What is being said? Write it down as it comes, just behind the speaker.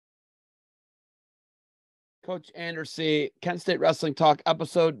Coach Andrassy, Kent State Wrestling Talk,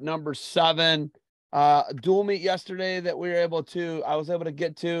 episode number 7. Dual meet yesterday that I was able to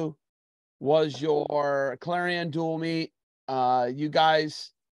get to was your Clarion dual meet. You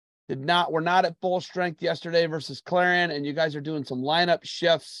guys were not at full strength yesterday versus Clarion, and you guys are doing some lineup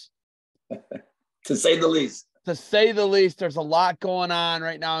shifts. To say the least. To say the least, there's a lot going on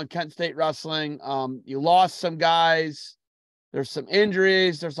right now in Kent State Wrestling. You lost some guys. There's some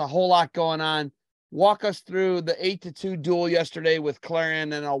injuries. There's a whole lot going on. Walk us through the 8-2 duel yesterday with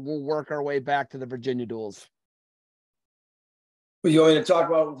Clarion, and we'll work our way back to the Virginia duels. Well, you want me to talk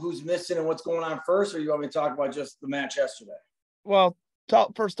about who's missing and what's going on first, or you want me to talk about just the match yesterday? Well,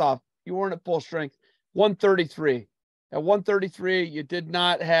 first off, you weren't at full strength. 133. At 133, you did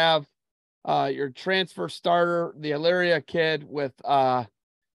not have your transfer starter, the Elyria kid, with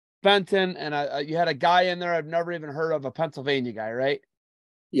Fenton, and you had a guy in there I've never even heard of, a Pennsylvania guy, right?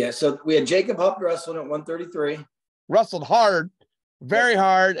 Yeah, so we had Jacob Hupp wrestling at 133. Wrestled hard, very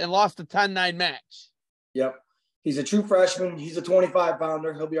hard, and lost a 10-9 match. Yep. He's a true freshman. He's a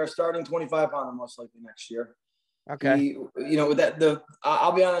 25-pounder. He'll be our starting 25-pounder most likely next year. Okay.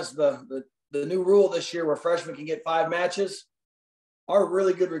 I'll be honest, the new rule this year where freshmen can get 5 matches, our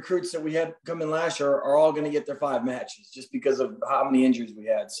really good recruits that we had come in last year are all going to get their 5 matches just because of how many injuries we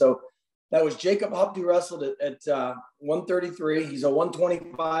had. So that was Jacob Hupp, who wrestled at 133. He's a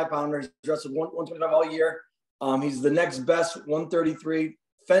 125-pounder. He's wrestled 125 all year. He's the next best 133.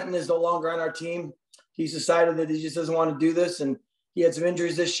 Fenton is no longer on our team. He's decided that he just doesn't want to do this, and he had some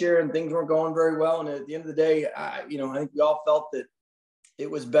injuries this year, and things weren't going very well. And at the end of the day, I think we all felt that it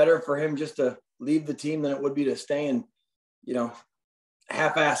was better for him just to leave the team than it would be to stay and,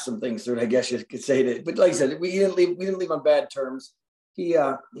 half-ass some things. I guess you could say that. But like I said, we didn't leave on bad terms. He's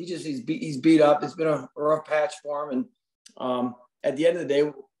beat up. It's been a rough patch for him. And at the end of the day,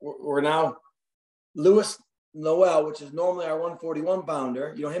 we're now Lewis Noel, which is normally our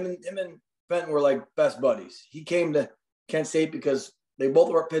 141-pounder. Him and Fenton were like best buddies. He came to Kent State because they both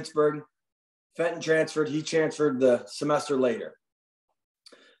were at Pittsburgh. Fenton transferred. He transferred the semester later.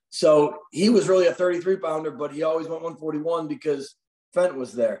 So he was really a 33-pounder, but he always went 141 because Fenton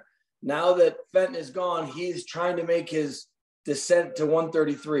was there. Now that Fenton is gone, he's trying to make his descent to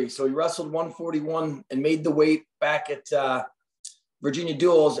 133. So he wrestled 141 and made the weight back at Virginia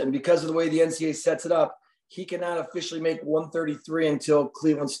duels. And because of the way the NCAA sets it up, he cannot officially make 133 until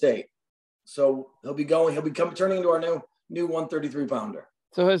Cleveland State. So he'll be turning into our new 133-pounder.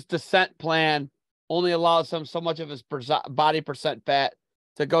 So his descent plan only allows him so much of his body percent fat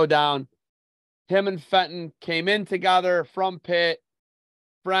to go down. Him and Fenton came in together from Pitt,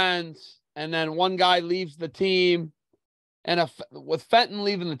 friends, and then one guy leaves the team. And with Fenton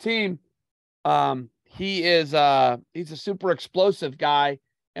leaving the team, he's a super explosive guy.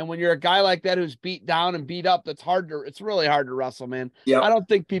 And when you're a guy like that who's beat down and beat up, it's really hard to wrestle, man. Yep. I don't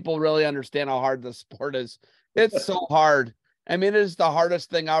think people really understand how hard the sport is. It's so hard. I mean, it is the hardest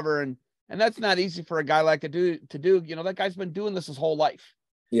thing ever. And that's not easy for a guy like to do. That guy's been doing this his whole life.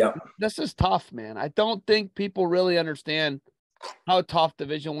 Yeah. This is tough, man. I don't think people really understand how tough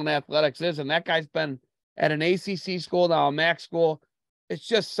Division I athletics is. And that guy's been at an ACC school, now a MAC school. It's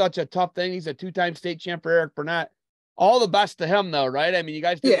just such a tough thing. He's a 2-time state champ for Eric Burnett. All the best to him, though, right? I mean, you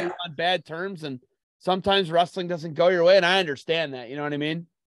guys didn't be on bad terms, and sometimes wrestling doesn't go your way, and I understand that. You know what I mean?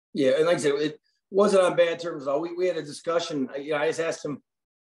 Yeah, and like I said, it wasn't on bad terms at all. We had a discussion. I just asked him,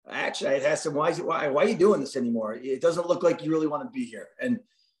 why are you doing this anymore? It doesn't look like you really want to be here. And,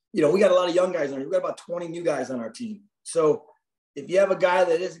 we got a lot of young guys on here. We got about 20 new guys on our team. So if you have a guy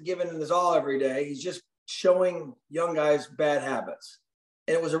that isn't giving his all every day, he's just showing young guys bad habits.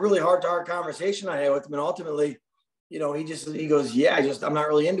 And it was a really heart-to-heart conversation I had with him. And ultimately, he goes, I'm not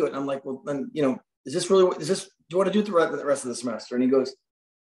really into it. And I'm like, well, then, do you want to do it the rest of the semester? And he goes,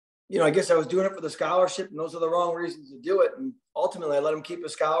 I guess I was doing it for the scholarship, and those are the wrong reasons to do it. And ultimately I let him keep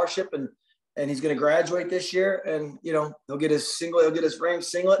his scholarship, and he's going to graduate this year, and, he'll get his frame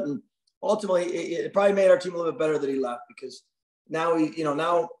singlet. And ultimately it probably made our team a little bit better that he left, because now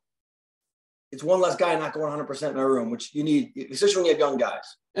now it's one less guy not going 100% in our room, which you need, especially when you have young guys.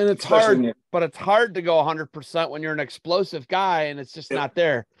 And it's hard, but it's hard to go 100% when you're an explosive guy and it's just not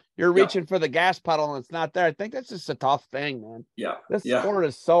there. You're reaching for the gas pedal and it's not there. I think that's just a tough thing, man. Yeah. This sport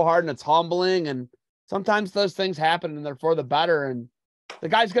is so hard and it's humbling, and sometimes those things happen and they're for the better. And the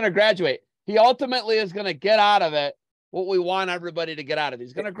guy's going to graduate. He ultimately is going to get out of it what we want everybody to get out of it.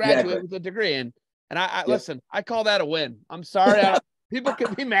 He's going to graduate with a degree. And I listen, I call that a win. I'm sorry. People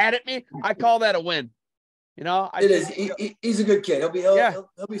can be mad at me. I call that a win. He's a good kid.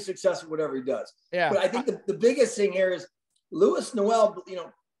 He'll be successful whatever he does. Yeah. But I think the biggest thing here is Lewis Noel.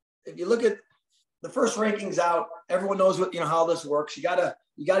 If you look at the first rankings out. Everyone knows what, how this works. You gotta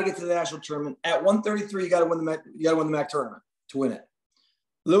get to the national tournament at 133. You gotta win the MAC tournament to win it.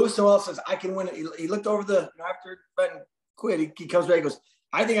 Lewis Noel says, I can win it. He looked over after Benton quit, he comes back and goes,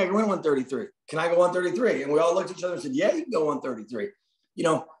 I think I can win 133. Can I go 133? And we all looked at each other and said, yeah, you can go 133.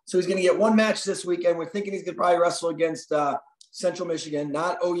 So he's going to get one match this weekend. We're thinking he's going to probably wrestle against Central Michigan,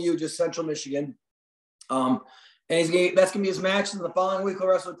 not OU, just Central Michigan. And that's going to be his match. And the following week, he'll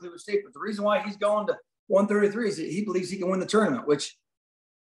wrestle at Cleveland State. But the reason why he's going to 133 is that he believes he can win the tournament, which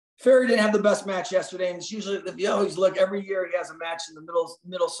Ferry didn't have the best match yesterday. And it's usually, if you always look, every year he has a match in the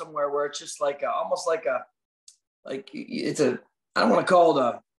middle somewhere where it's just almost like I don't want to call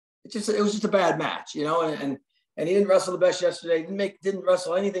it it was just a bad match, and he didn't wrestle the best yesterday. Didn't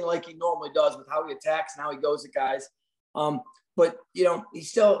wrestle anything like he normally does with how he attacks and how he goes at guys. But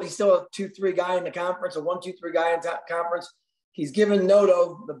he's still a 2-3 guy in the conference, a 1-2-3 guy in top conference. He's given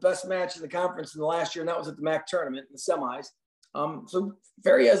Noto the best match in the conference in the last year, and that was at the MAC tournament in the semis. So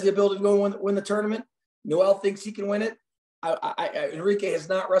Ferry has the ability to go win the tournament. Noel thinks he can win it. Enrique has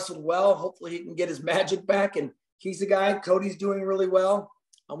not wrestled well. Hopefully he can get his magic back, and he's the guy. Cody's doing really well.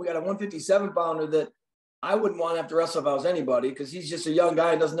 We got a 157-pounder that I wouldn't want to have to wrestle if I was anybody, because he's just a young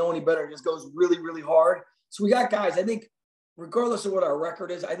guy and doesn't know any better. He just goes really, really hard. So we got guys. I think, regardless of what our record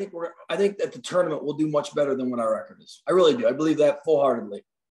is, I think that the tournament will do much better than what our record is. I really do. I believe that full-heartedly.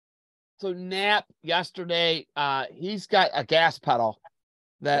 So Knapp yesterday, he's got a gas pedal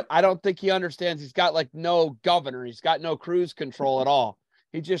that I don't think he understands. He's got no governor. He's got no cruise control at all.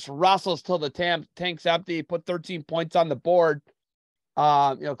 He just wrestles till the tank's empty. He put 13 points on the board.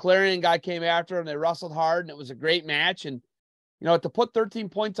 Clarion guy came after him. They wrestled hard, and it was a great match. And, to put 13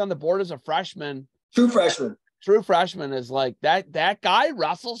 points on the board as a freshman. True freshman is like that guy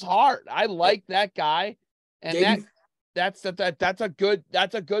wrestles hard. I like that guy. And that's a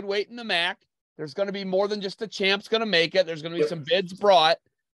good weight in the MAC. There's going to be more than just the champ's going to make it. There's going to be some bids brought.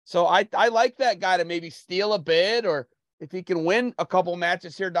 So I like that guy to maybe steal a bid, or if he can win a couple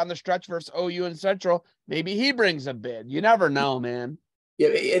matches here down the stretch versus OU and Central, maybe he brings a bid. You never know, man. Yeah,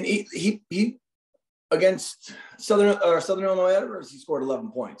 and he against Southern Illinois, he scored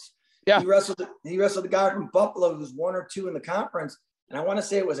 11 points. Yeah, he wrestled the guy from Buffalo who was 1 or 2 in the conference, and I want to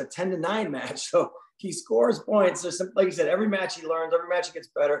say it was a 10-9 match. So he scores points. There's like you said, every match he learns, every match he gets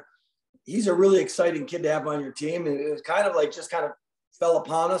better. He's a really exciting kid to have on your team, and it was kind of fell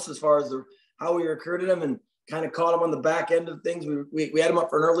upon us as far as how we recruited him, and kind of caught him on the back end of things. We had him up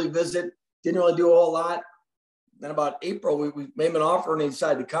for an early visit, didn't really do a whole lot. Then about April, we made him an offer, and he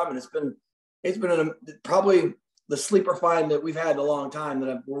decided to come. And it's been probably the sleeper find that we've had in a long time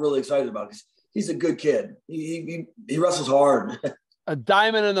that we're really excited about, because he's a good kid. He wrestles hard. A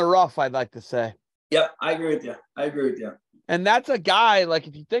diamond in the rough, I'd like to say. Yep, I agree with you. And that's a guy,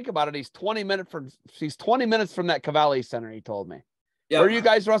 if you think about it, he's 20 minutes from that Cavalli Center, he told me. Yep. Where you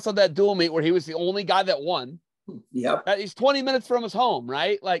guys wrestled that dual meet where he was the only guy that won. Yep. He's 20 minutes from his home,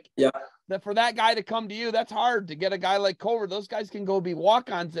 right? Yeah. That for that guy to come to you, that's hard to get a guy like Cover. Those guys can go be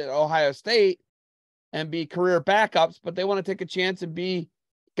walk-ons at Ohio State and be career backups, but they want to take a chance and be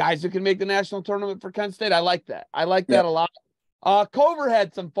guys who can make the national tournament for Kent State. I like that. I like that a lot. Cover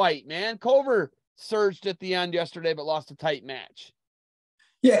had some fight, man. Cover surged at the end yesterday, but lost a tight match.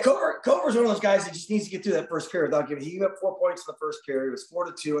 Yeah, Cover's one of those guys that just needs to get through that first period without giving. He got 4 points in the first period. It was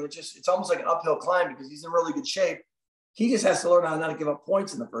 4-2, and it's almost like an uphill climb because he's in really good shape. He just has to learn how not to give up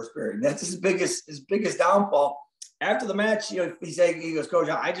points in the first period. And that's his biggest downfall. After the match, he goes, Coach,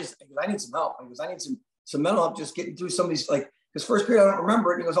 I need some help. He goes, I need some mental help just getting through some of these, because first period I don't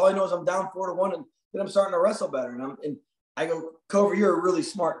remember it. And he goes, all I know is I'm down 4-1, and then I'm starting to wrestle better. And I go, Cover, you're a really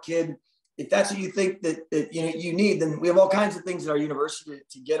smart kid. If that's what you think that you need, then we have all kinds of things at our university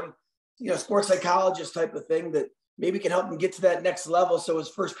to get him, sports psychologist type of thing that maybe can help him get to that next level. So his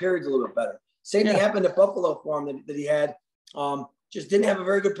first period's a little bit better. Same thing happened at Buffalo for him that he had. Just didn't have a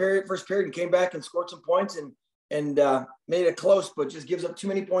very good first period, and came back and scored some points and made it close, but just gives up too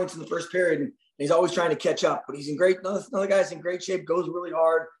many points in the first period. And he's always trying to catch up, but he's in great. Another guy's in great shape, goes really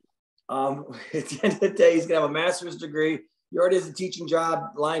hard. At the end of the day, he's gonna have a master's degree. He already has a teaching job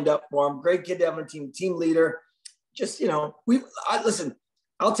lined up for him. Great kid to have on a team leader. Just, listen,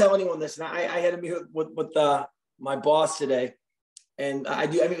 I'll tell anyone this. And I had a meeting with my boss today, and I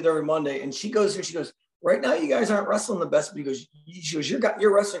meet with her every Monday. And she goes, right now you guys aren't wrestling the best, because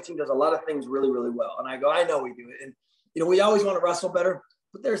your wrestling team does a lot of things really, really well. And I go, I know we do it. And, we always want to wrestle better,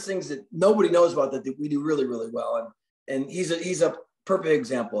 but there's things that nobody knows about that we do really, really well. And he's a perfect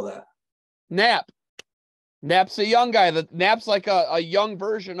example of that. Knapp's a young guy. Knapp's like a young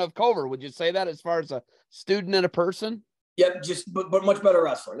version of Cover. Would you say that as far as a student and a person? Yep, but much better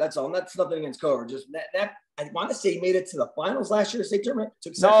wrestler. That's all. And that's nothing against Cover. Just that I want to say he made it to the finals last year, state tournament.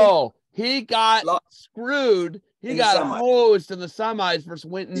 Took second. No, he got screwed. He got hosed in the semis versus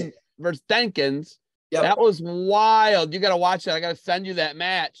Winton versus Denkins. Yep. That was wild. You got to watch that. I got to send you that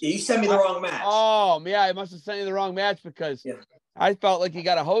match. Yeah, you sent me the wrong match. Oh, yeah, I must have sent you the wrong match because I felt like he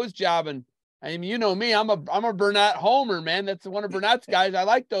got a hose job. And I mean, you know me, I'm a Burnett homer, man. That's one of Burnett's guys. I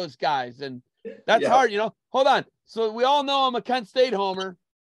like those guys. And that's hard, you know. Hold on. So we all know I'm a Kent State homer.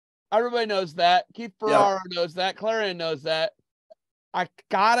 Everybody knows that. Keith Ferraro knows that. Clarion knows that. I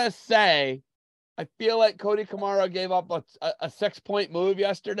gotta say, I feel like Cody Kamara gave up a 6-point move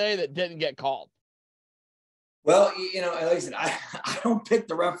yesterday that didn't get called. Well, you know, like I said, I don't pick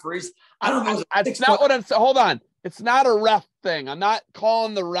the referees. I don't know. It's not what I'm saying. Hold on. It's not a ref thing. I'm not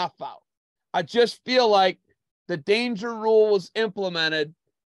calling the ref out. I just feel like the danger rule was implemented,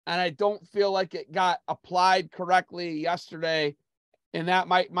 and I don't feel like it got applied correctly yesterday. And that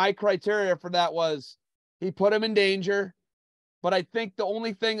my criteria for that was he put him in danger. But I think the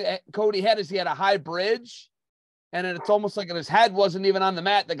only thing that Cody had is he had a high bridge, and it's almost like his head wasn't even on the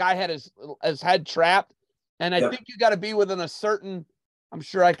mat. The guy had his head trapped. And I think you got to be within a certain, I'm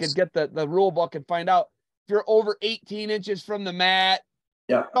sure I could get the rule book and find out if you're over 18 inches from the mat,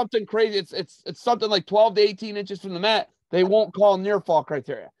 something crazy. It's something like 12 to 18 inches from the mat. They won't call near fall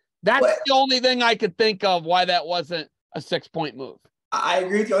criteria. That's the only thing I could think of why that wasn't a 6-point move. I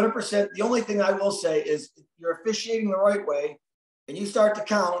agree with you 100%. The only thing I will say is if you're officiating the right way and you start to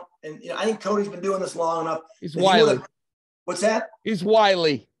count, and you know, I think Cody's been doing this long enough. He's wily. What's that? He's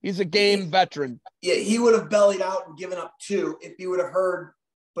wily. He's a game veteran. Yeah, he would have bellied out and given up 2 if he would have heard,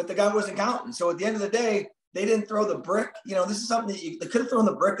 but the guy wasn't counting. So at the end of the day, they didn't throw the brick. You know, this is something that they could have thrown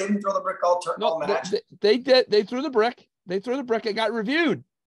the brick. They didn't throw the brick all match. They did. They threw the brick. They threw the brick. It got reviewed.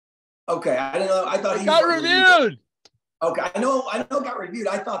 Okay, I didn't know. I thought it got reviewed. Okay, I know it got reviewed.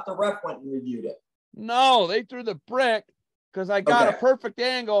 I thought the ref went and reviewed it. No, they threw the brick because I got a perfect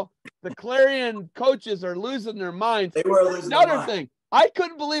angle. The Clarion coaches are losing their minds. They were losing Another their mind. thing, I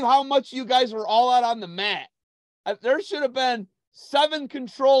couldn't believe how much you guys were all out on the mat. There should have been 7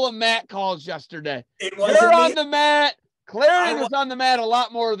 control of mat calls yesterday. You're on the mat. Clarion was on the mat a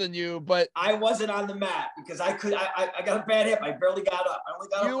lot more than you, but I wasn't on the mat because I got a bad hip. I barely got up. I only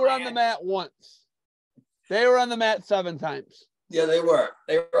got up. You were on the mat once. They were on the mat 7 times. Yeah, they were.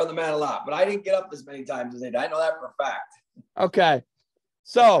 They were on the mat a lot, but I didn't get up as many times as they did. I know that for a fact. Okay.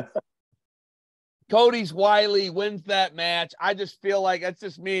 So Cody's wily, wins that match. I just feel like that's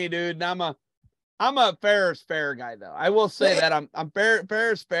just me, dude. And I'm a fair is fair guy, though. I will say that I'm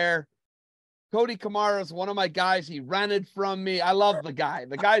fair is fair. Cody Kamara is one of my guys. He rented from me. I love the guy.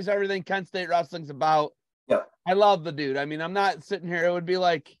 The guy's everything Kent State Wrestling's about. Yeah. I love the dude. I mean, I'm not sitting here. It would be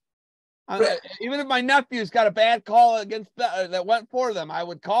like, even if my nephew's got a bad call against that went for them, I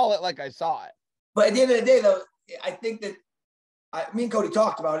would call it like I saw it. But at the end of the day, though, I think that me and Cody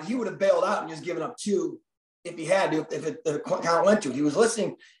talked about it. He would have bailed out and just given up 2 if he had to, if the count went to. He was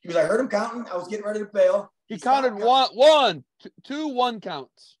listening. I heard him counting. I was getting ready to bail. He counted two 1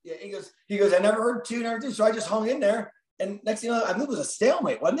 counts. Yeah, he goes, I never heard 2, never 2. So I just hung in there. And next thing you know, I believe it was a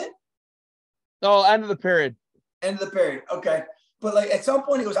stalemate, wasn't it? Oh, end of the period. End of the period. Okay. But like at some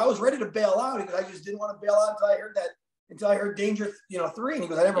point he goes, I was ready to bail out. He goes, I just didn't want to bail out until I heard danger, 3. And he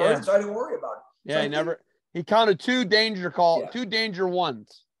goes, I never heard it, so I didn't worry about it. Yeah, he counted 2 danger calls, 2 danger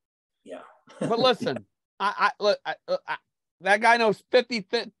ones. Yeah. But listen, that guy knows 50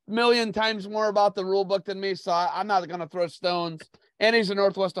 million times more about the rule book than me, so I'm not going to throw stones. And he's a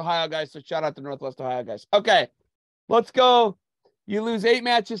Northwest Ohio guy, so shout out to Northwest Ohio guys. Okay, let's go. You lose 8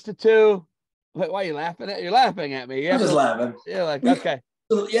 matches to 2. Why are you laughing at? You're laughing at me. I'm just laughing. You're like, okay.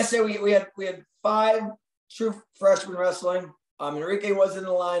 So yesterday we had 5 true freshmen wrestling. Enrique wasn't in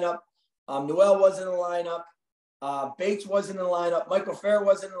the lineup. Noel wasn't in the lineup. Bates wasn't in the lineup. Michael Fair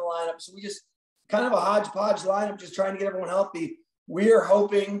wasn't in the lineup. So we just kind of a hodgepodge lineup, just trying to get everyone healthy. We're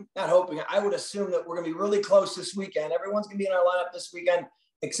not hoping. I would assume that we're going to be really close this weekend. Everyone's going to be in our lineup this weekend,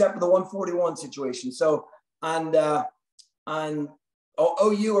 except for the 141 situation. So on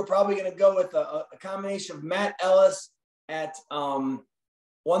OU, we're probably going to go with a combination of Matt Ellis at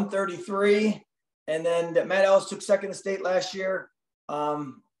 133, and then Matt Ellis took second in state last year,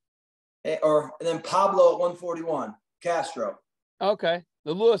 and then Pablo at 141, Castro. Okay,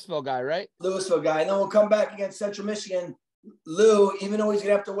 the Louisville guy, right? Louisville guy, and then we'll come back against Central Michigan. Lou, even though he's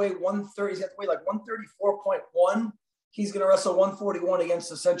going to have to weigh 130, he's going to have to weigh like 134.1. He's going to wrestle 141 against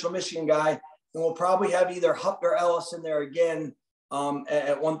the Central Michigan guy, and we'll probably have either Hupp or Ellis in there again.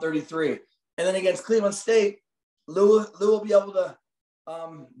 At 133, and then against Cleveland State, Lou will be able to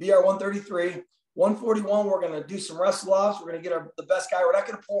be our 133. 141, we're going to do some wrestle offs. We're going to get the best guy. We're not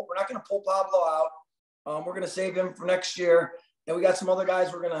going to pull Pablo out. We're going to save him for next year. And we got some other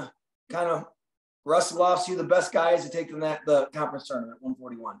guys we're going to kind of wrestle off, see the best guys to take the conference tournament at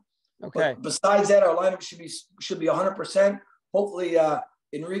 141. Okay. But besides that, our lineup should be 100%. Hopefully,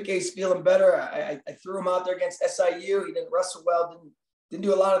 Enrique's feeling better. I threw him out there against SIU. He didn't wrestle well. Didn't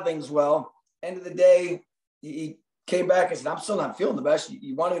do a lot of things well. End of the day, he came back and said, "I'm still not feeling the best.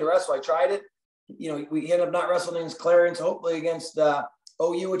 You wanted me to wrestle. I tried it. We ended up not wrestling against Clarion. So hopefully against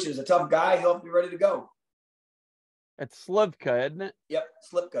OU, which is a tough guy, he'll be ready to go." It's Slivka, isn't it? Yep,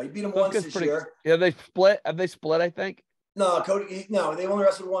 Slivka. He beat him once this year. Yeah, they split. Have they split? I think. No, Cody. No, they only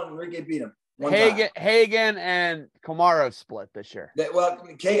wrestled one. Enrique beat him. Hagen and Kamara split this year.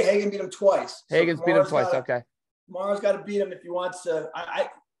 Hagen beat him twice. Hagen's beat him twice. Okay. Kamara's got to beat him if he wants to.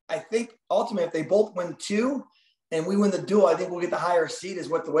 I think ultimately, if they both win 2 and we win the duel, I think we'll get the higher seed. Is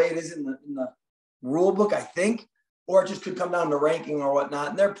what the way it is in the rule book, I think, or it just could come down to ranking or whatnot.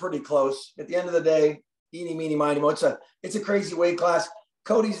 And they're pretty close. At the end of the day, eeny, meeny, miny, mo. It's a crazy weight class.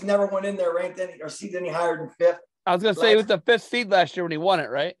 Cody's never went in there ranked or seeded any higher than 5th. I was gonna say he was the 5th seed last year when he won it,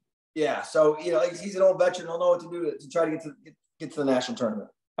 right? Yeah. So he's an old veteran. He'll know what to do to try to get to the national tournament.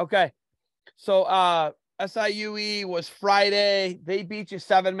 Okay. So SIUE was Friday. They beat you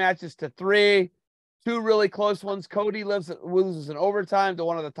 7 matches to 3. 2 really close ones. Cody loses in overtime to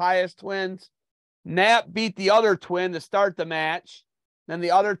one of the Tyus twins. Knapp beat the other twin to start the match. Then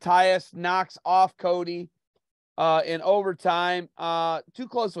the other Tyus knocks off Cody in overtime. 2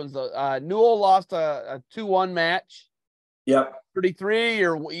 close ones though. Newell lost a 2-1 match. Yep. 33.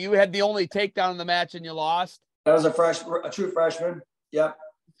 You had the only takedown in the match and you lost. That was a true freshman. Yep.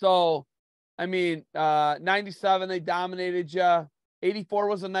 So, I mean, 97 they dominated you. 84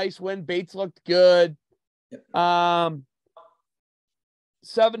 was a nice win. Bates looked good. Yep.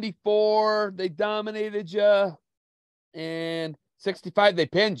 74 they dominated you, and 65 they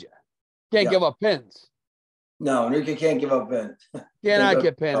pinned you. Can't give up pins. No, Enrique can't give up pins. Cannot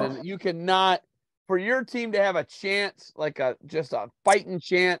get pinned, and you cannot. For your team to have a chance, like just a fighting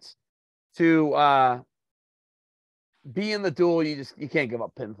chance to be in the duel, you can't give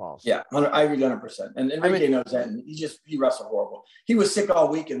up pinfalls. Yeah, I agree 100%. And Enrique knows that. And he wrestled horrible. He was sick all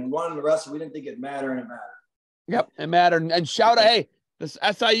week, and we wanted him to wrestle. We didn't think it mattered, and it mattered. Yep, it mattered. And shout out, hey, this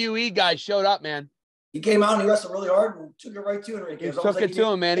SIUE guy showed up, man. He came out and he wrestled really hard and took it right to Enrique. He took it to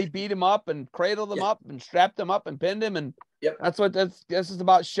him, man. He beat him up and cradled him up and strapped him up and pinned him. And this is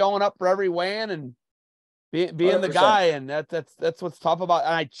about showing up for every weigh-in and being 100%. The guy. And that's what's tough about.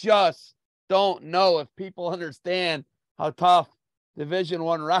 And I just don't know if people understand how tough Division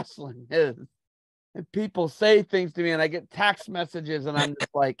I wrestling is. And people say things to me, and I get text messages, and I'm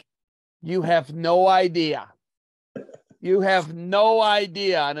just like, "You have no idea. You have no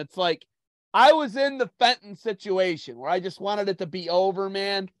idea." And it's like, I was in the Fenton situation where I just wanted it to be over,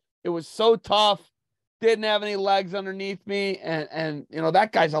 man. It was so tough. Didn't have any legs underneath me. And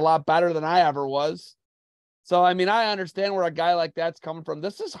that guy's a lot better than I ever was. So, I mean, I understand where a guy like that's coming from.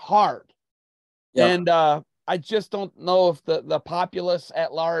 This is hard. Yeah. And I just don't know if the populace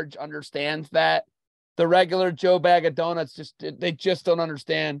at large understands that. The regular Joe Bag of Donuts, they just don't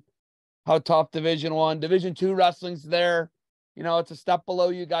understand how tough Division I. Division II wrestling's there. It's a step below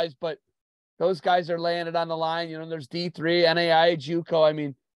you guys, but those guys are laying it on the line. There's D3, NAI, JUCO. I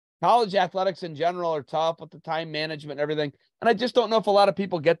mean, college athletics in general are tough with the time management and everything. And I just don't know if a lot of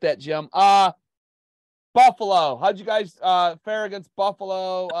people get that, Jim. Buffalo. How'd you guys fare against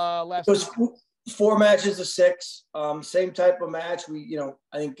Buffalo last week? It was 4 matches to 6. Same type of match.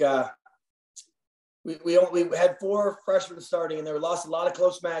 I think we had 4 freshmen starting, and they lost a lot of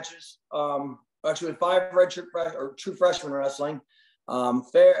close matches. Actually, with 5 true freshmen wrestling.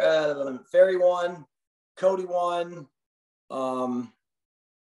 Ferry won, Cody won,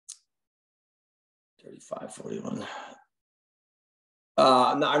 35, 41.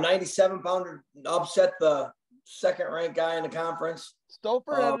 Our 97-pounder upset the second-ranked guy in the conference.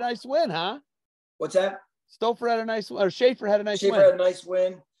 Stouffer had a nice win, huh? What's that? Stouffer had a nice win, or Schaefer had a nice win. Schaefer had a nice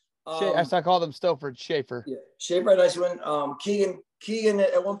win. I call them Stouffer, Schaefer. Yeah, Schaefer had a nice win. Keegan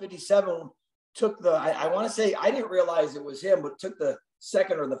at 157 took I want to say, I didn't realize it was him, but took the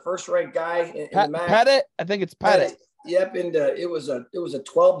second or the first ranked guy in the match. Pettit? I think it's Pettit. Yep. And it was a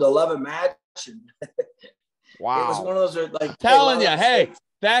 12-11 match. Wow. It was one of those I'm telling you, hey,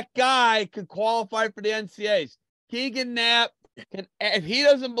 that guy could qualify for the NCAAs. Keegan Knapp, if he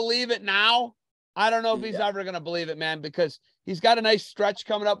doesn't believe it now, I don't know if he's ever going to believe it, man, because he's got a nice stretch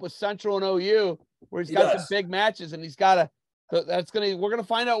coming up with Central and OU where he's got some big matches, and he's got to. We're gonna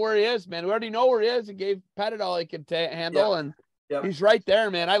find out where he is, man. We already know where he is. He gave Pettit all he could handle, and Yep. He's right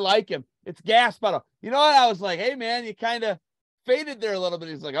there, man. I like him. It's gas pedal. You know what? I was like, hey, man, you kind of faded there a little bit.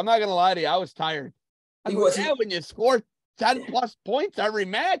 He's like, I'm not going to lie to you. I was tired. I go, yeah, when you score 10 plus points every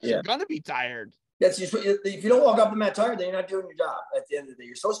match, you're going to be tired. That's just, if you don't walk off the mat tired, then you're not doing your job at the end of the day.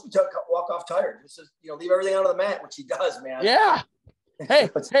 You're supposed to walk off tired. This is, leave everything out of the mat, which he does, man. Yeah.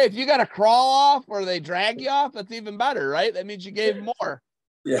 Hey, if you got to crawl off or they drag you off, that's even better, right? That means you gave more.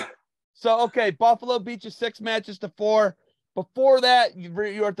 Yeah. So, okay, Buffalo beat you 6 matches to 4. Before that, you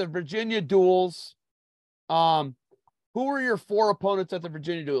were at the Virginia duels. Who were your 4 opponents at the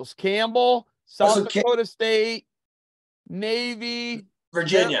Virginia duels? Campbell, South Dakota State, Navy,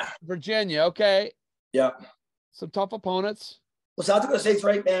 Virginia. Virginia, okay. Yep. Some tough opponents. Well, South Dakota State's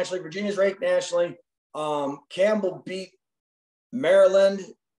ranked nationally. Virginia's ranked nationally. Campbell beat Maryland.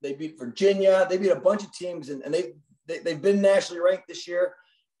 They beat Virginia. They beat a bunch of teams, and they've been nationally ranked this year.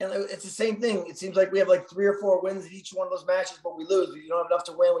 And it's the same thing. It seems like we have like 3 or 4 wins in each one of those matches, but we lose. We don't have enough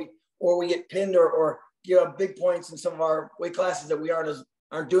to win. We get pinned or big points in some of our weight classes that we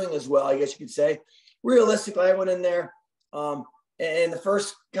aren't doing as well, I guess you could say. Realistically, I went in there. And the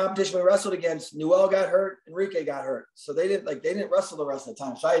first competition we wrestled against, Newell got hurt, Enrique got hurt. So they didn't wrestle the rest of the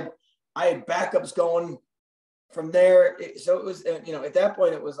time. So I had backups going from there. So it was, at that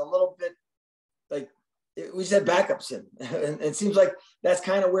point, it was a little bit like we just had backups in. And it seems like that's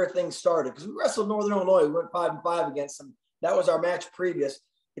kind of where things started. Because we wrestled Northern Illinois. We went 5-5 against them. That was our match previous.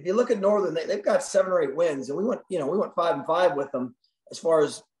 If you look at Northern, they've got 7 or 8 wins. And we went 5-5 with them as far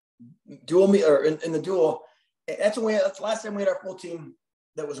as dual meet or in the duel. That's the last time we had our full team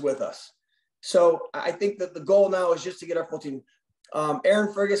that was with us. So I think that the goal now is just to get our full team.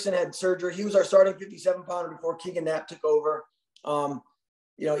 Aaron Ferguson had surgery. He was our starting 57-pounder before Keegan Knapp took over.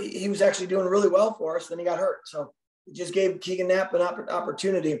 He was actually doing really well for us. Then he got hurt. So it just gave Keegan Knapp an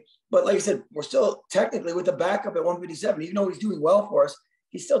opportunity. But like I said, we're still technically with the backup at 157. Even though he's doing well for us,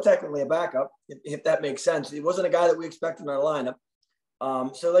 he's still technically a backup, if that makes sense. He wasn't a guy that we expected in our lineup.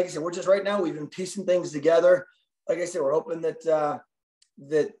 So like I said, we're just right now, we've been piecing things together. Like I said, we're hoping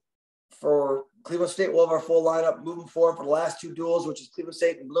that for Cleveland State, we'll have our full lineup moving forward for the last 2 duels, which is Cleveland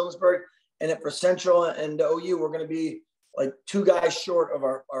State and Bloomsburg. And then for Central and OU, we're going to be like 2 guys short of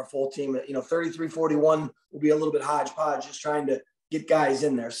our full team. 33-41 will be a little bit hodgepodge, just trying to get guys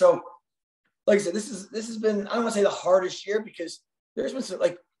in there. So like I said, this has been, I don't want to say the hardest year, because there's been some,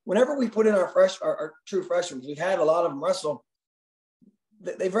 like, whenever we put in our true freshmen, we've had a lot of them wrestle.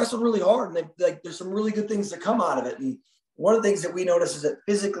 They've wrestled really hard, and there's some really good things that come out of it. And one of the things that we notice is that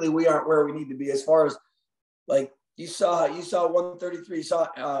physically we aren't where we need to be, as far as like you saw 133, you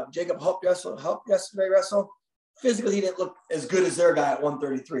saw Jacob Hupp yesterday wrestle. Physically, he didn't look as good as their guy at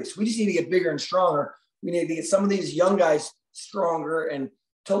 133. So we just need to get bigger and stronger. We need to get some of these young guys stronger, and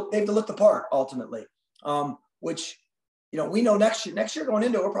they have to look the part ultimately. Which we know next year going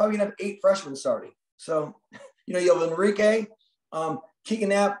into it, we're probably gonna have 8 freshmen starting. So you have Enrique. Keegan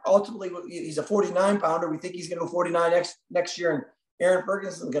Knapp, ultimately, he's a 49-pounder. We think he's going to go 49 next year, and Aaron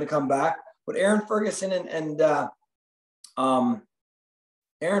Ferguson is going to come back. But Aaron Ferguson and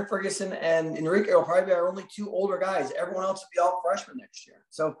Enrique will probably be our only 2 older guys. Everyone else will be all freshmen next year.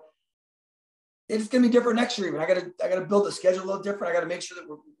 So it's going to be different next year. Even I got to build the schedule a little different. I got to make sure that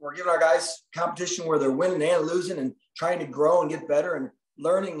we're giving our guys competition where they're winning and losing, and trying to grow and get better, and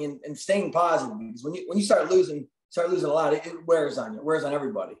learning and staying positive. Because when you start losing a lot, it wears on you. It wears on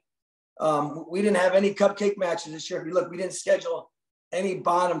everybody. We didn't have any cupcake matches this year. If you look, we didn't schedule any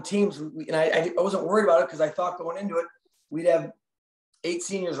bottom teams. And I wasn't worried about it, because I thought going into it, we'd have 8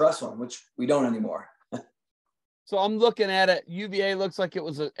 seniors wrestling, which we don't anymore. So I'm looking at it. UVA looks like it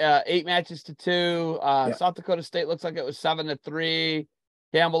was 8 matches to 2. South Dakota State looks like it was 7-3.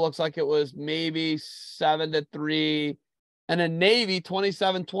 Campbell looks like it was maybe 7-3. And then Navy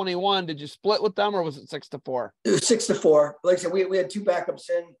 27-21. Did you split with them, or was it 6-4? It was 6-4. Like I said, we had 2 backups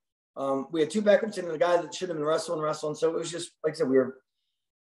in. We had 2 backups in, and the guy that should have been wrestling. So it was just, like I said,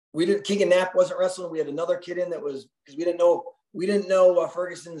 we didn't. Keegan Knapp wasn't wrestling. We had another kid in that was, because we didn't know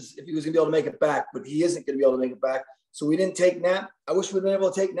Ferguson's, if he was going to be able to make it back, but he isn't going to be able to make it back. So we didn't take Knapp. I wish we'd been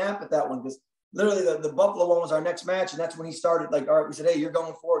able to take Knapp at that one, because literally the Buffalo one was our next match, and that's when he started. Like, all right, we said, hey, you're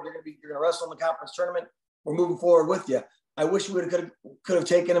going forward. You're going to wrestle in the conference tournament. We're moving forward with you. I wish we could have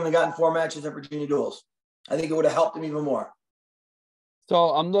taken him and gotten 4 matches at Virginia duels. I think it would have helped him even more. So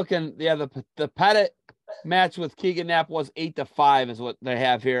I'm looking, the Pettit match with Keegan Knapp was 8-5 is what they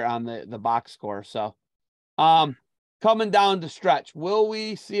have here on the box score. So coming down the stretch, will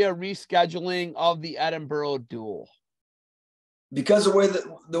we see a rescheduling of the Edinboro duel? Because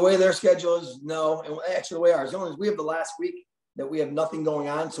the way their schedule is, no. And actually the way ours is, we have the last week that we have nothing going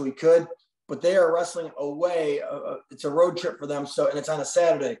on, so we could. but they are wrestling away. It's a road trip for them. So, and it's on a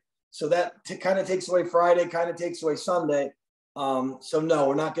Saturday. So that kind of takes away Friday, kind of takes away Sunday. So no,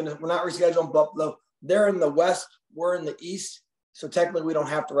 we're not rescheduling Buffalo. They're in the West. We're in the East. So technically we don't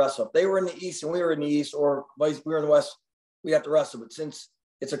have to wrestle. If they were in the East and we were in the East, or we were in the West, we have to wrestle. But since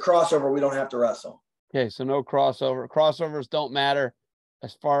it's a crossover, we don't have to wrestle. Okay. So no crossover. Crossovers don't matter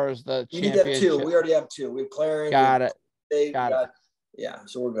as far as the championship. You need to have two. We already have two. We have Clarion. Got it. Got it. Yeah.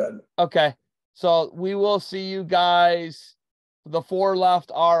 So we're good. Okay. So we will see you guys. The 4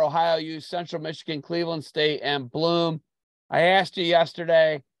 left are Ohio U, Central Michigan, Cleveland State, and Bloom. I asked you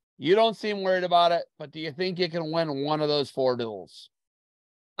yesterday. You don't seem worried about it, but do you think you can win one of those 4 duels?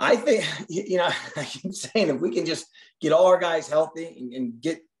 I think, I keep saying if we can just get all our guys healthy and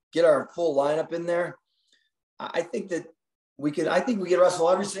get our full lineup in there, I think that we could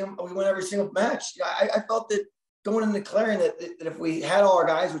wrestle we win every single match. I felt that going into Clarion that if we had all our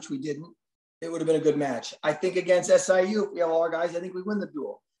guys, which we didn't, it would have been a good match. I think against SIU, if we have all our guys, I think we win the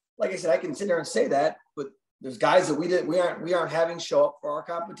duel. Like I said, I can sit there and say that, but there's guys that we aren't having show up for our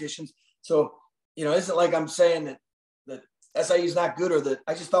competitions. So, it isn't like I'm saying that SIU is not good or that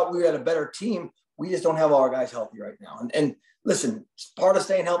I just thought we had a better team. We just don't have all our guys healthy right now. And listen, part of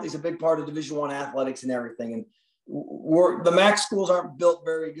staying healthy is a big part of Division I athletics and everything. And the MAC schools aren't built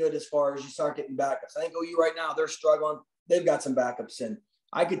very good as far as you start getting backups. I think OU right now, they're struggling. They've got some backups in.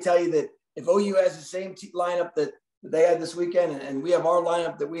 I could tell you that if OU has the same lineup that they had this weekend and we have our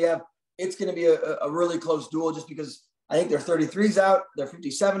lineup that we have, it's going to be a really close duel just because I think their 33's out, their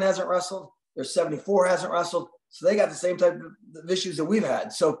 57 hasn't wrestled, their 74 hasn't wrestled. So they got the same type of issues that we've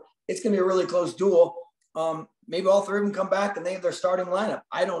had. So it's going to be a really close duel. Maybe all 3 of them come back and they have their starting lineup.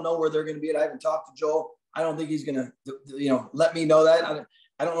 I don't know where they're going to be. I haven't talked to Joel. I don't think he's going to, let me know that.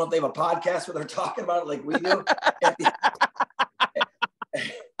 I don't know if they have a podcast where they're talking about it like we do.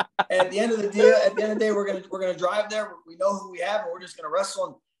 At the end of the day, we're gonna drive there. We know who we have, and we're just gonna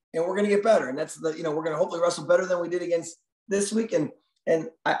wrestle, and we're gonna get better. And that's we're gonna hopefully wrestle better than we did against this week. And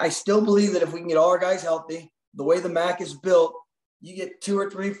I still believe that if we can get all our guys healthy, the way the MAC is built, you get 2 or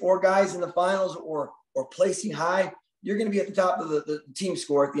 3, 4 guys in the finals or placing high, you're gonna be at the top of the team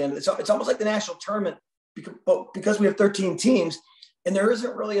score at the end. It's almost like the national tournament because we have 13 teams, and there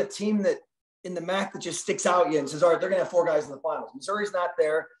isn't really a team that in the MAC that just sticks out yet and says, all right, they're gonna have 4 guys in the finals. Missouri's not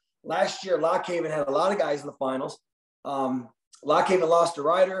there. Last year, Lock Haven had a lot of guys in the finals. Lock Haven lost to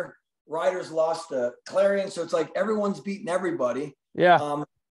Riders lost to Clarion. So it's like everyone's beating everybody. Yeah.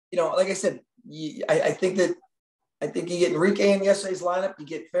 Like I said, I think you get Enrique in yesterday's lineup. You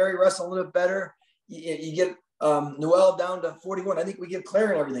get Ferry wrestling a little bit better. You get Noel down to 41. I think we give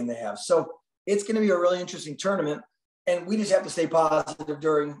Clarion everything they have. So it's going to be a really interesting tournament. And we just have to stay positive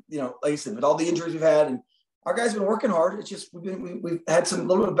during, like I said, with all the injuries we've had. And our guys have been working hard. It's just we've had some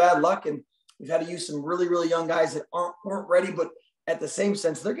little bit of bad luck, and we've had to use some really, really young guys that weren't ready. But at the same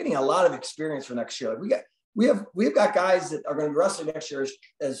sense, they're getting a lot of experience for next year. We've got guys that are going to be wrestling next year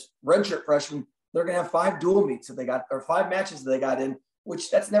as redshirt freshmen. They're going to have 5 dual meets that they got, or 5 matches that they got in,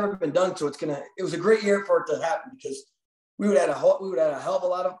 which that's never been done. So it was a great year for it to happen because we would have had a hell of a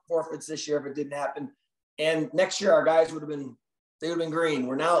lot of forfeits this year if it didn't happen. And next year, our guys would have been green.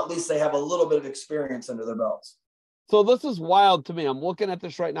 Where now at least they have a little bit of experience under their belts. So this is wild to me. I'm looking at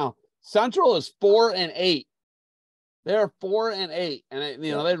this right now. Central is 4-8. They're 4-8, and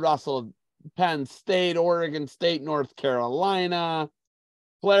they wrestled Penn State, Oregon State, North Carolina,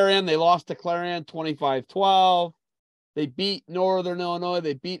 Clarion. They lost to Clarion 25-12. They beat Northern Illinois.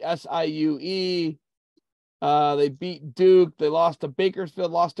 They beat SIUE. They beat Duke. They lost to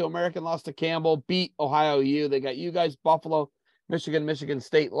Bakersfield, lost to American, lost to Campbell, beat Ohio U. They got you guys, Buffalo, Michigan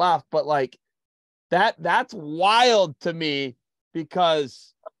State left. But that's wild to me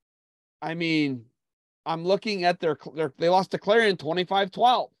because, I'm looking at they lost to Clarion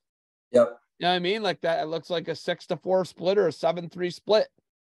 25-12. Yep. You know what I mean? Like that, it looks like a 6-4 split or a 7-3 split,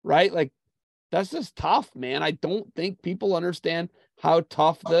 right? Like that's just tough, man. I don't think people understand how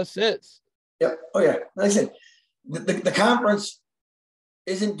tough this is. Yep. Oh yeah. Like I said, the conference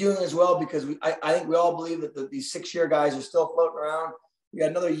isn't doing as well because I think we all believe that these 6-year guys are still floating around. We got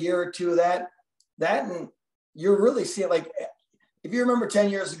another year or two of that, and you're really seeing, like, if you remember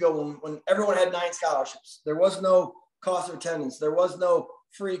 10 years ago when everyone had 9 scholarships, there was no cost of attendance. There was no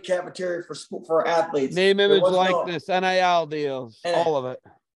free cafeteria for athletes. Name, image, likeness, NIL deals, all of it.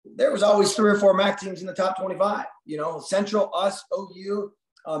 There was always 3 or 4 MAC teams in the top 25. Central, us, OU,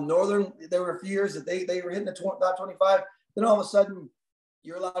 Northern. There were a few years that they were hitting the top 25. Then all of a sudden,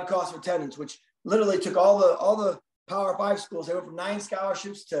 you're allowed cost of attendance, which literally took all the Power 5 schools. They went from 9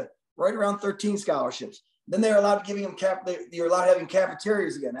 scholarships to right around 13 scholarships. Then they're allowed giving them you're allowed having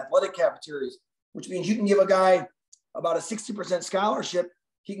cafeterias again, athletic cafeterias, which means you can give a guy about a 60% scholarship.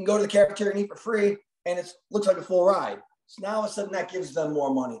 He can go to the cafeteria and eat for free, and it looks like a full ride. So now all of a sudden that gives them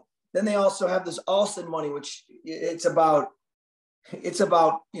more money. Then they also have this Alston money, which it's about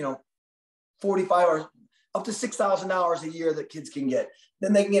 45 or up to $6,000 a year that kids can get.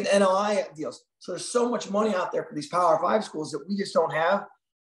 Then they can get NLI deals. So there's so much money out there for these Power 5 schools that we just don't have.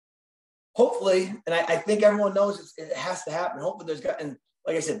 Hopefully, and I think everyone knows it has to happen. Hopefully and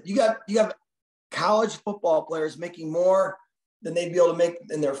like I said, you have college football players making more than they'd be able to make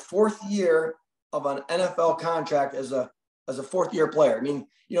in their fourth year of an NFL contract as a fourth year player. I mean,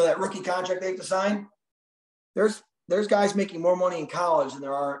 that rookie contract they have to sign, there's guys making more money in college than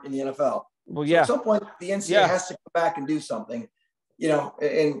there are in the NFL. Well, yeah. So at some point, the NCAA has to come back and do something,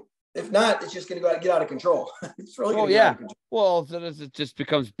 and if not, it's just going to get out of control. It's really going to get out of control. Well, it just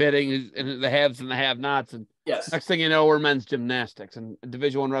becomes bidding and the haves and the have-nots. And yes, next thing you know, we're men's gymnastics, and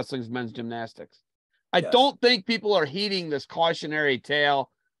Division I wrestling is men's gymnastics. I don't think people are heeding this cautionary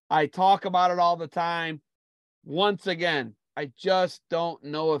tale. I talk about it all the time. Once again, I just don't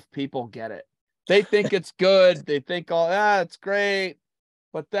know if people get it. They think it's good. They think, it's great.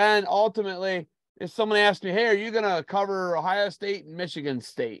 But then ultimately, if someone asks me, hey, are you going to cover Ohio State and Michigan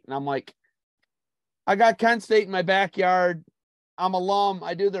State? And I'm like, I got Kent State in my backyard. I'm alum.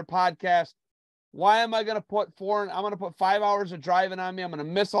 I do their podcast. Why am I going to put I'm going to put 5 hours of driving on me. I'm going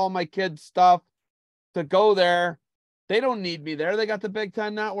to miss all my kids' stuff to go there. They don't need me there. They got the Big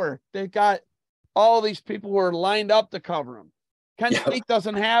Ten Network. They've got all these people who are lined up to cover them. Kent State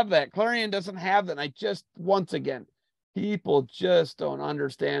doesn't have that. Clarion doesn't have that. And once again, people just don't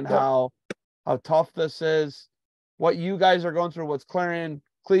understand how tough this is. What you guys are going through, what's Clarion,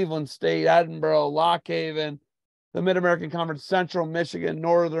 Cleveland State, Edinburgh, Lock Haven, the Mid-American Conference, Central Michigan,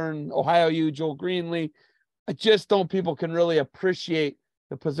 Northern, Ohio U, Joel Greenlee. I just don't people can really appreciate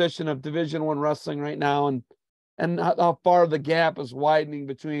the position of Division I wrestling right now and how far the gap is widening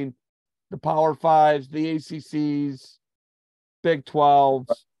between the Power Fives, the ACCs, Big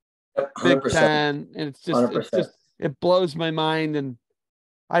 12s, 100%. Big 10. And it's 100%. just, it blows my mind. And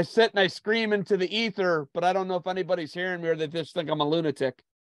I sit and I scream into the ether, but I don't know if anybody's hearing me or they just think I'm a lunatic.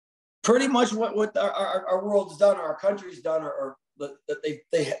 Pretty much what our world's done, or our country's done, or that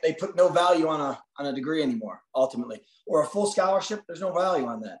they put no value on a degree anymore, ultimately, or a full scholarship. There's no value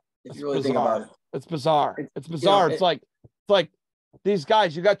on that. If you really think about it, it's bizarre. It's bizarre. It's like these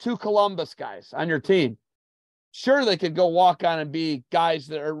guys. You got two Columbus guys on your team. Sure, they could go walk on and be guys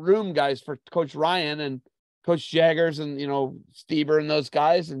that are room guys for Coach Ryan and Coach Jaggers and Stieber and those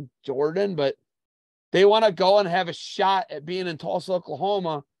guys and Jordan, but they want to go and have a shot at being in Tulsa,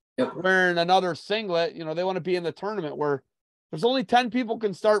 Oklahoma, wearing another singlet. They want to be in the tournament where there's only 10 people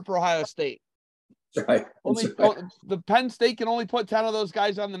can start for Ohio State. Right. The Penn State can only put 10 of those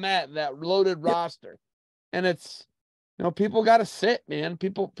guys on the mat, that loaded roster. And it's, people got to sit, man.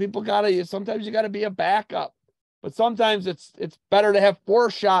 People got to, sometimes you got to be a backup, but sometimes it's better to have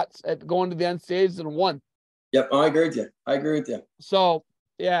 4 shots at going to the NCAAs than 1. Yep. I agree with you. So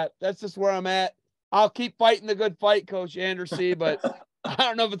yeah, that's just where I'm at. I'll keep fighting the good fight, Coach Andrassy, but I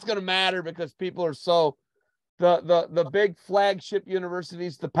don't know if it's going to matter because people are so the big flagship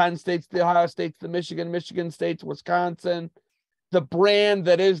universities, the Penn States, the Ohio States, the Michigan States, Wisconsin, the brand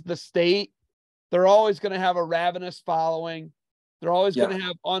that is the state, they're always going to have a ravenous following. They're always going to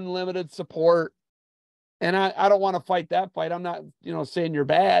have unlimited support. And I don't want to fight that fight. I'm not, saying you're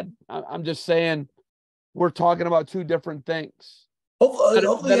bad. I'm just saying we're talking about two different things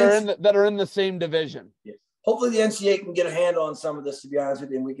that are in the same division. Yes. Hopefully the NCAA can get a handle on some of this, to be honest with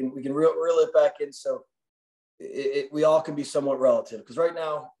you, and we can reel it back in so we all can be somewhat relative. Because right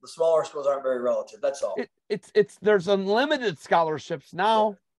now the smaller schools aren't very relative. That's all. There's unlimited scholarships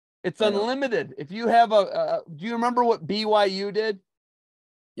now. Yeah. It's unlimited. If you have do you remember what BYU did?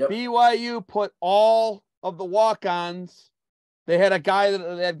 Yep. BYU put all of the walk-ons. They had guys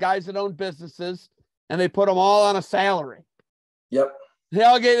that owned businesses, and they put them all on a salary. Yep.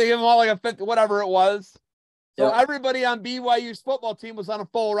 They gave them all like a 50, whatever it was. So everybody on BYU's football team was on a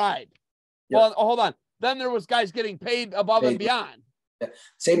full ride. Yep. Well, hold on. Then there was guys getting paid above and beyond. Yeah.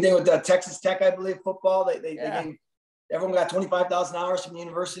 Same thing with Texas Tech, I believe, football. They gave, everyone got $25,000 from the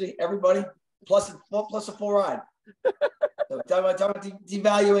university. Everybody plus a full ride. So talking about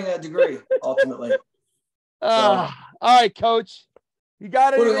devaluing a degree ultimately. All right, Coach. You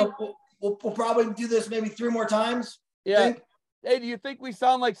got it. We'll probably do this maybe 3 more times. Yeah. Hey, do you think we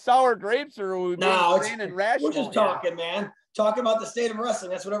sound like sour grapes, or are we being rational? We're just talking, man. Talking about the state of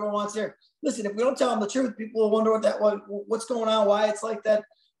wrestling. That's what everyone wants to hear. Listen, if we don't tell them the truth, people will wonder what's going on, why it's like that.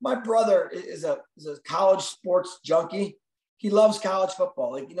 my brother is a college sports junkie. He loves college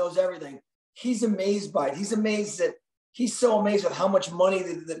football. Like, he knows everything. He's amazed by it. He's so amazed with how much money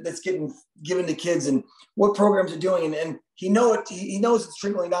that's getting given to kids and what programs are doing. And he knows it's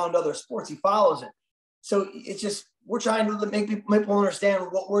trickling down to other sports. He follows it. So it's just, we're trying to make people understand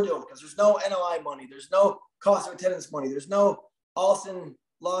what we're doing, because there's no NLI money. There's no cost of attendance money. There's no Alston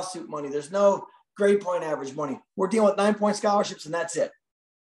lawsuit money. There's no grade point average money. We're dealing with 9-point scholarships, and that's it.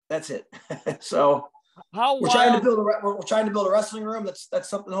 That's it. So we're trying to build a wrestling room. That's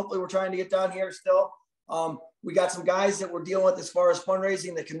something hopefully we're trying to get down here still. We got some guys that we're dealing with as far as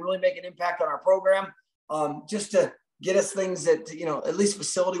fundraising that can really make an impact on our program, just to get us things that, at least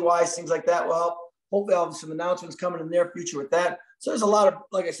facility wise, things like that will help. Hopefully I'll have some announcements coming in the near future with that. So there's a lot of,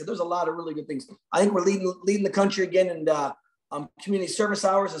 like I said, there's a lot of really good things. I think we're leading the country again in community service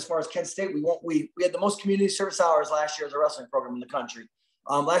hours. As far as Kent State, we had the most community service hours last year as a wrestling program in the country.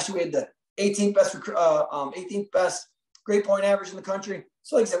 Last year we had the 18th best grade point average in the country.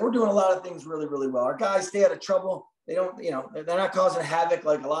 So like I said, we're doing a lot of things really, really well. Our guys stay out of trouble. They don't, they're not causing havoc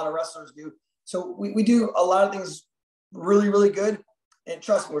like a lot of wrestlers do. So we do a lot of things really, really good. And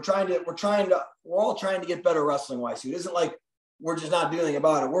trust me, we're all trying to get better wrestling wise. It isn't like we're just not doing anything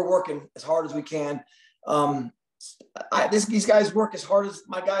about it. We're working as hard as we can. These guys work as hard as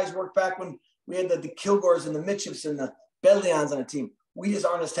my guys worked back when we had the Kilgores and the Mitchups and the Bedleons on the team. We just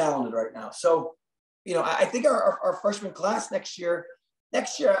aren't as talented right now. So, I think our freshman class next year,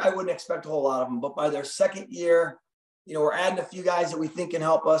 I wouldn't expect a whole lot of them, but by their second year, we're adding a few guys that we think can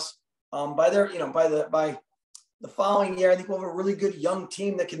help us. By the following year, I think we'll have a really good young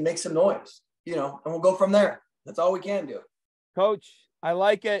team that can make some noise, and we'll go from there. That's all we can do. Coach, I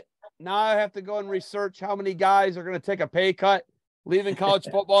like it. Now I have to go and research how many guys are going to take a pay cut, leaving college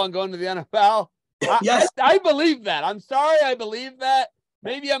football and going to the NFL. Yes. I believe that. I'm sorry, I believe that.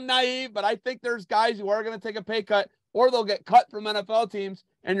 Maybe I'm naive, but I think there's guys who are going to take a pay cut, or they'll get cut from NFL teams,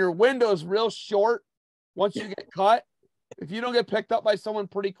 and your window is real short once you get cut. If you don't get picked up by someone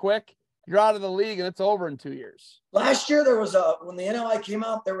pretty quick, you're out of the league, and it's over in 2 years. Last year, when the NLI came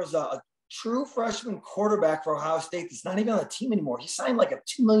out, there was a true freshman quarterback for Ohio State that's not even on the team anymore. He signed like a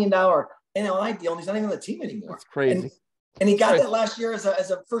 $2 million NLI deal, and he's not even on the team anymore. That's crazy. And he got that last year as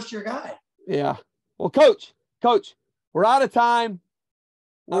a first-year guy. Yeah. Well, Coach, we're out of time.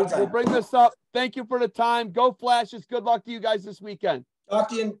 We'll bring this up. Thank you for the time. Go Flashes. Good luck to you guys this weekend. Talk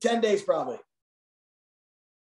to you in 10 days, probably.